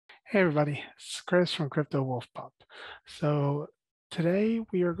Hey everybody, it's Chris from Crypto Wolfpup. So today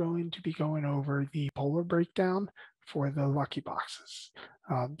we are going to be going over the polar breakdown for the lucky boxes.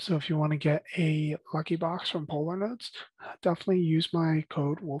 So if you want to get a lucky box from Polar Notes, definitely use my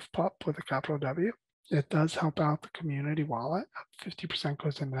code Wolfpup with a capital W. It does help out the community wallet. 50%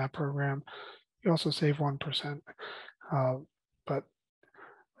 goes into that program. You also save 1%. But with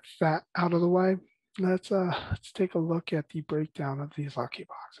that out of the way, let's take a look at the breakdown of these lucky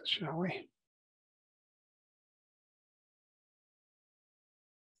boxes, shall we?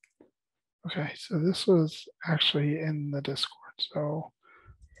 Okay, so this was actually in the Discord. So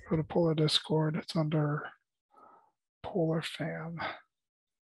go to Polar Discord. It's under Polar Fam.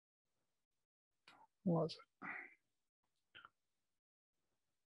 What was it?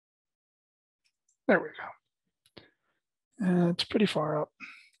 There we go. It's pretty far up.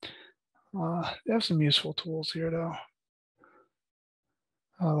 They have some useful tools here though,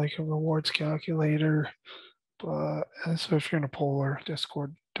 like a rewards calculator. But so if you're in a Polar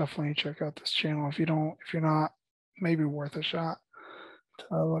Discord, definitely check out this channel. If you're not, maybe worth a shot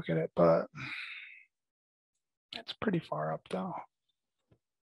to look at it. But it's pretty far up though.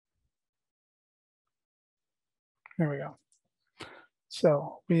 Here we go.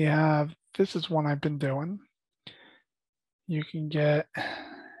 So we have, this is one I've been doing. You can get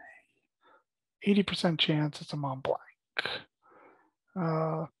 80% chance it's a Mont Blanc,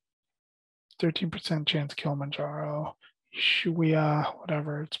 13% chance Kilimanjaro, Shuya,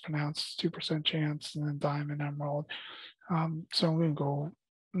 whatever it's pronounced, 2% chance, and then Diamond Emerald. So I'm going to go,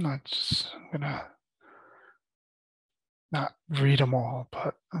 I'm going to not read them all,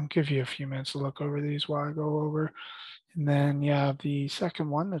 but I'll give you a few minutes to look over these while I go over. And then you have the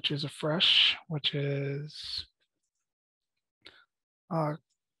second one, which is a fresh, which is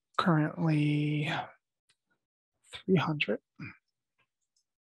currently 300.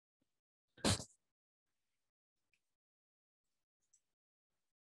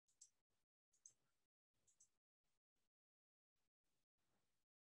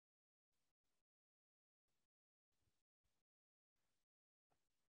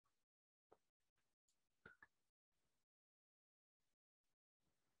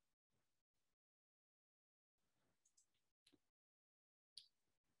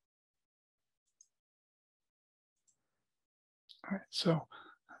 All right, so,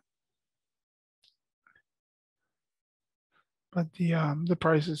 but the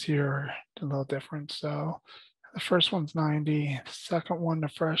prices here are a little different. So the first one's 90. The second one, the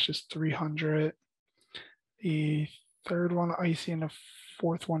fresh, is 300. The third one, icy, and the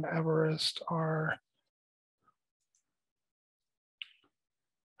fourth one, Everest, are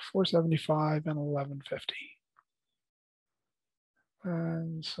 475 and 1150.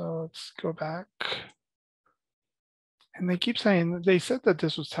 And so let's go back. And they keep saying, they said that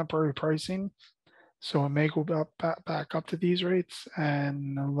this was temporary pricing. So it may go back up to these rates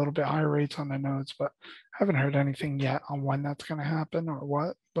and a little bit higher rates on the nodes, but I haven't heard anything yet on when that's going to happen or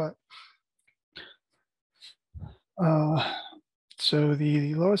what. But so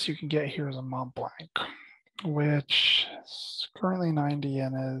the lowest you can get here is a Mont Blanc, which is currently 90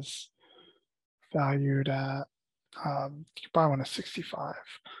 and is valued at, you buy one at 65.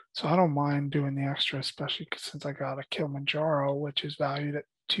 So I don't mind doing the extra, especially since I got a Kilimanjaro, which is valued at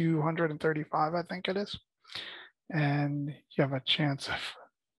 235, I think it is. And you have a chance of,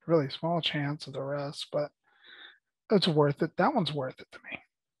 really small chance of the rest, but it's worth it. That one's worth it to me,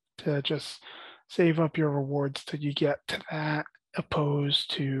 to just save up your rewards till you get to that,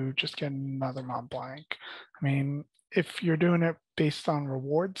 opposed to just getting another Mont Blanc. I mean, if you're doing it based on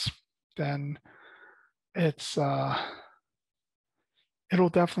rewards, then it's it'll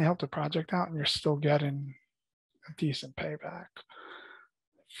definitely help the project out and you're still getting a decent payback.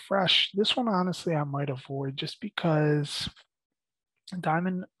 Fresh, this one honestly I might avoid just because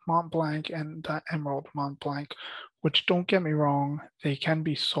Diamond Mont Blanc and Emerald Mont Blanc, which, don't get me wrong, they can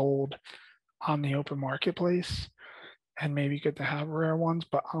be sold on the open marketplace and maybe good to have rare ones,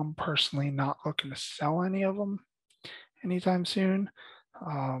 but I'm personally not looking to sell any of them anytime soon.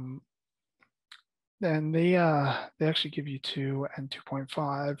 And they actually give you 2 and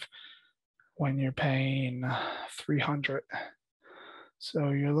 2.5 when you're paying 300. So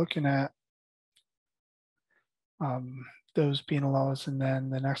you're looking at those being the lowest, and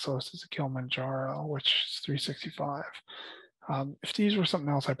then the next lowest is a Kilimanjaro, which is 365. If these were something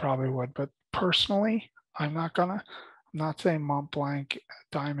else, I probably would, but personally, I'm not saying Mont Blanc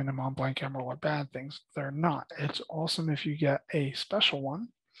Diamond and Mont Blanc Emerald are bad things. They're not. It's awesome if you get a special one,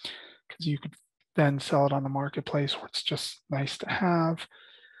 because you could then sell it on the marketplace where it's just nice to have.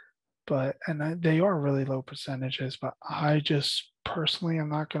 But, and they are really low percentages, but I just personally am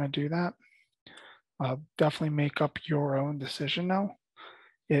not going to do that. Definitely make up your own decision though.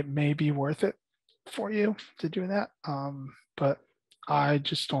 It may be worth it for you to do that. But I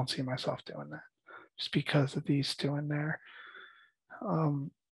just don't see myself doing that just because of these two in there.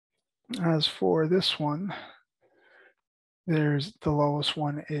 As for this one, there's the lowest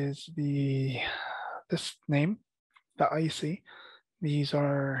one is this name, the icy. These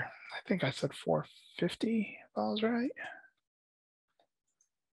are, I think I said 450, if I was right.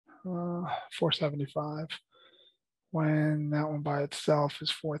 475. When that one by itself is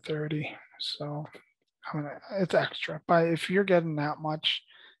 430. So I mean, it's extra. But if you're getting that much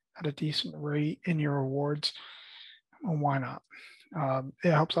at a decent rate in your rewards, well, why not?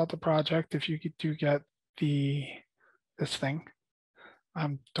 It helps out the project if you do get this thing.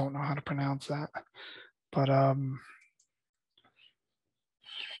 I don't know how to pronounce that, but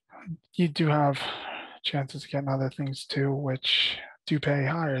you do have chances of getting other things too, which do pay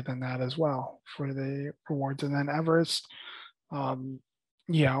higher than that as well for the rewards. And then Everest,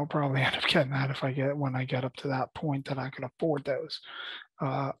 yeah, I'll probably end up getting that when I get up to that point that I can afford those.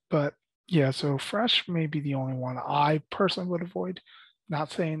 But yeah, so fresh may be the only one I personally would avoid.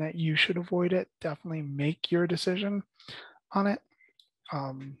 Not saying that you should avoid it. Definitely make your decision on it.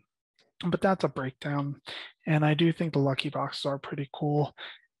 But that's a breakdown. And I do think the lucky boxes are pretty cool.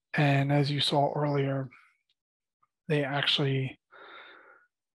 And as you saw earlier, they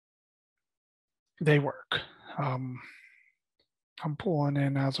work. I'm pulling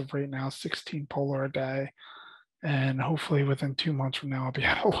in as of right now 16 polar a day, and hopefully within 2 months from now I'll be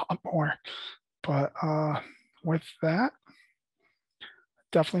at a lot more. But with that,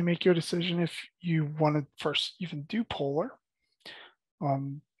 definitely make your decision if you want to first even do polar,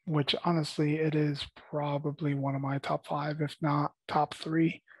 which honestly it is probably one of my top 5, if not top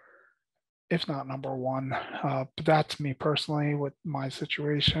 3, if not number 1. But that's me personally with my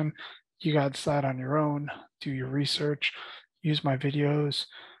situation. You got to decide on your own, do your research, use my videos,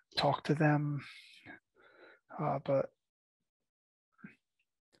 talk to them. But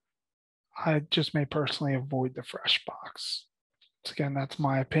I just may personally avoid the fresh box. So again, that's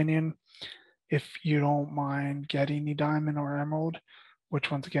my opinion. If you don't mind getting the diamond or emerald,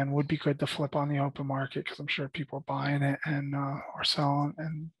 which once again would be good to flip on the open market because I'm sure people are buying it and or selling.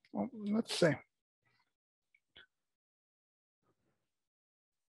 And well, let's see.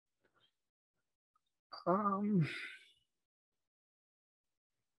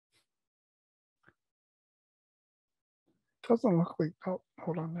 Doesn't look like, oh,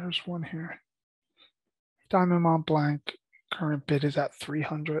 hold on, there's one here. Diamond Mont Blanc, current bid is at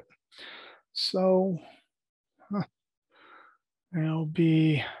 300. So it'll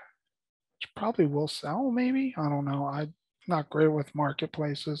be, probably will sell maybe. I don't know. I'm not great with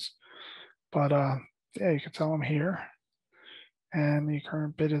marketplaces, but yeah, you can sell them here. And the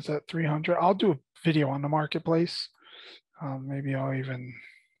current bid is at 300. I'll do a video on the marketplace. Maybe I'll even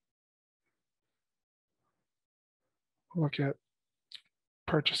look at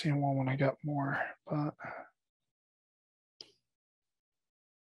purchasing one when I get more, but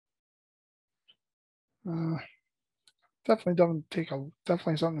definitely something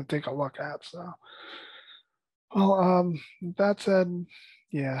to take a look at. So, well, that said,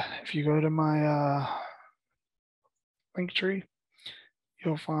 yeah, if you go to my link tree,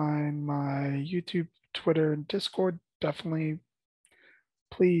 you'll find my YouTube, Twitter, and Discord. Definitely,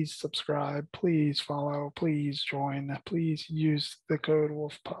 please subscribe, please follow, please join, please use the code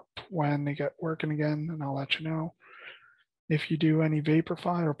Wolfpup when they get working again, and I'll let you know. If you do any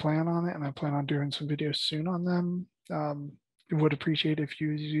Vaporfy or plan on it, and I plan on doing some videos soon on them, would appreciate if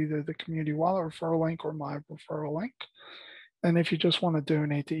you use either the community wallet referral link or my referral link. And if you just want to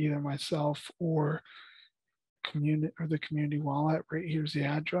donate to either myself or the community wallet, right here's the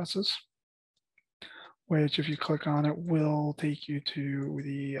addresses, which if you click on it will take you to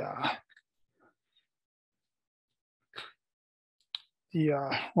the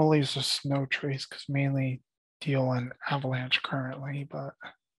well, these are snow trace because mainly deal in avalanche currently, but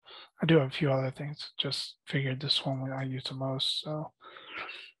I do have a few other things. Just figured this one I use the most. So,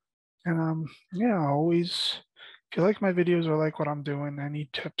 and yeah, always, if you like my videos or like what I'm doing, any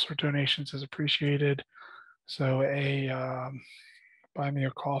tips or donations is appreciated. So buy me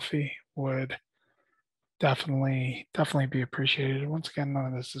a coffee would definitely be appreciated. Once again, none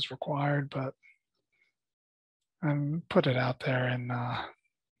of this is required, but put it out there. And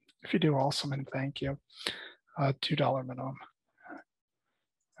if you do, awesome, and thank you. $2 minimum.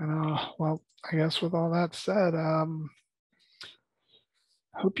 And well, I guess with all that said,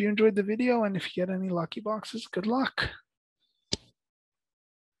 hope you enjoyed the video, and if you get any lucky boxes, good luck.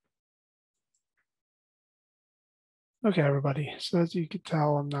 Okay, everybody. So as you can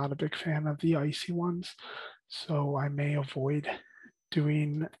tell, I'm not a big fan of the icy ones, so I may avoid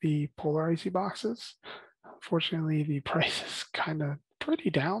doing the polar icy boxes. Unfortunately, the price is kind of pretty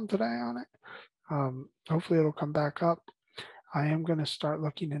down today on it. Hopefully it'll come back up. I am going to start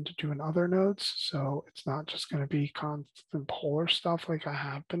looking into doing other nodes, so it's not just going to be constant polar stuff like I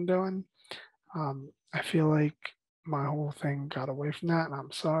have been doing. I feel like my whole thing got away from that, and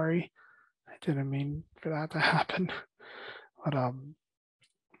I'm sorry. I didn't mean for that to happen, but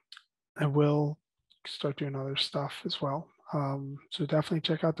I will start doing other stuff as well. So definitely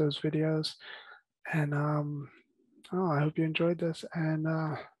check out those videos, and I hope you enjoyed this, and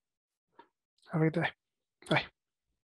have a good day. Bye.